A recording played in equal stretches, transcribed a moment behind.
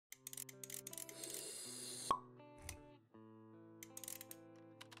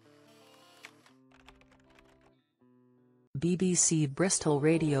BBC Bristol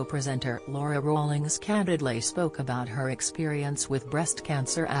radio presenter Laura Rawlings candidly spoke about her experience with breast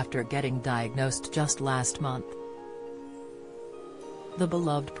cancer after getting diagnosed just last month. The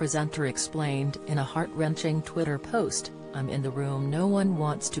beloved presenter explained in a heart-wrenching Twitter post, "I'm in the room no one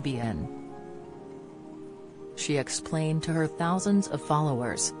wants to be in." She explained to her thousands of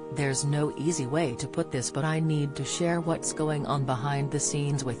followers, "There's no easy way to put this, but I need to share what's going on behind the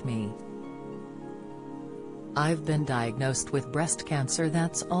scenes with me. I've been diagnosed with breast cancer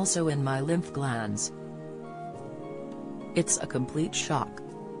that's also in my lymph glands. It's a complete shock.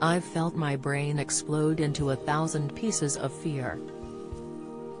 I've felt my brain explode into 1,000 pieces of fear.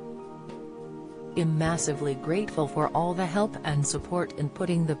 I'm massively grateful for all the help and support in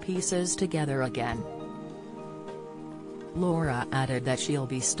putting the pieces together again." Laura added that she'll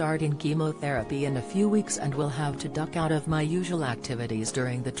be starting chemotherapy in a few weeks and will have to duck out of my usual activities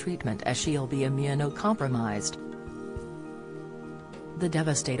during the treatment as she'll be immunocompromised. The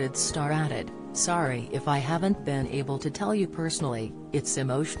devastated star added, "Sorry if I haven't been able to tell you personally, it's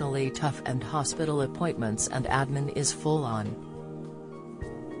emotionally tough and hospital appointments and admin is full on."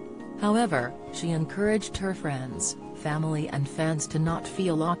 However, she encouraged her friends, family and fans to not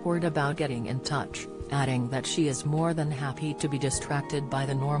feel awkward about getting in touch, adding that she is more than happy to be distracted by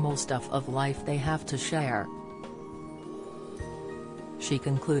the normal stuff of life they have to share. She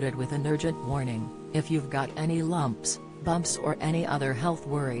concluded with an urgent warning, "If you've got any lumps, bumps or any other health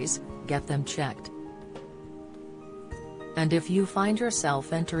worries, get them checked. And if you find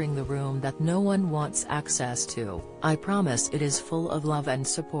yourself entering the room that no one wants access to, I promise it is full of love and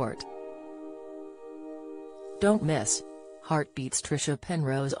support. Don't miss." Heartbeats. Trisha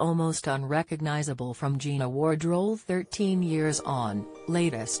Penrose almost unrecognizable from Gina Wardroll 13 years on.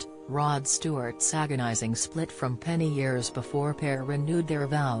 Latest, Rod Stewart's agonizing split from Penny years before pair renewed their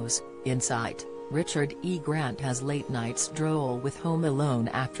vows. Insight, Richard E. Grant has late nights droll with Home Alone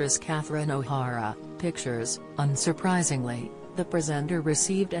actress Catherine O'Hara. Pictures. Unsurprisingly, the presenter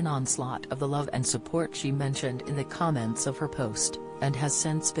received an onslaught of the love and support she mentioned in the comments of her post, and has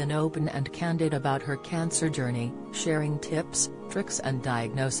since been open and candid about her cancer journey, sharing tips, tricks and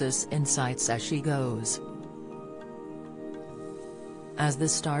diagnosis insights as she goes. As the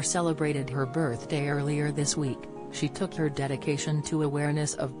star celebrated her birthday earlier this week, she took her dedication to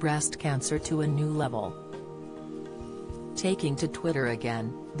awareness of breast cancer to a new level. Taking to Twitter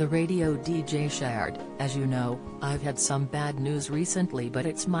again, the radio DJ shared, "As you know, I've had some bad news recently, but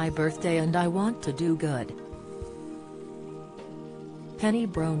it's my birthday and I want to do good. Penny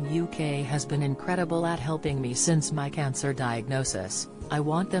Brown UK has been incredible at helping me since my cancer diagnosis. I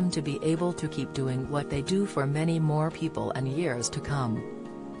want them to be able to keep doing what they do for many more people and years to come."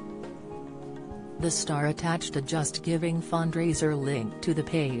 The star attached a Just Giving fundraiser link to the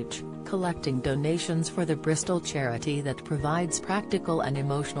page, collecting donations for the Bristol charity that provides practical and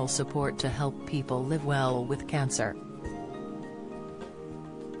emotional support to help people live well with cancer.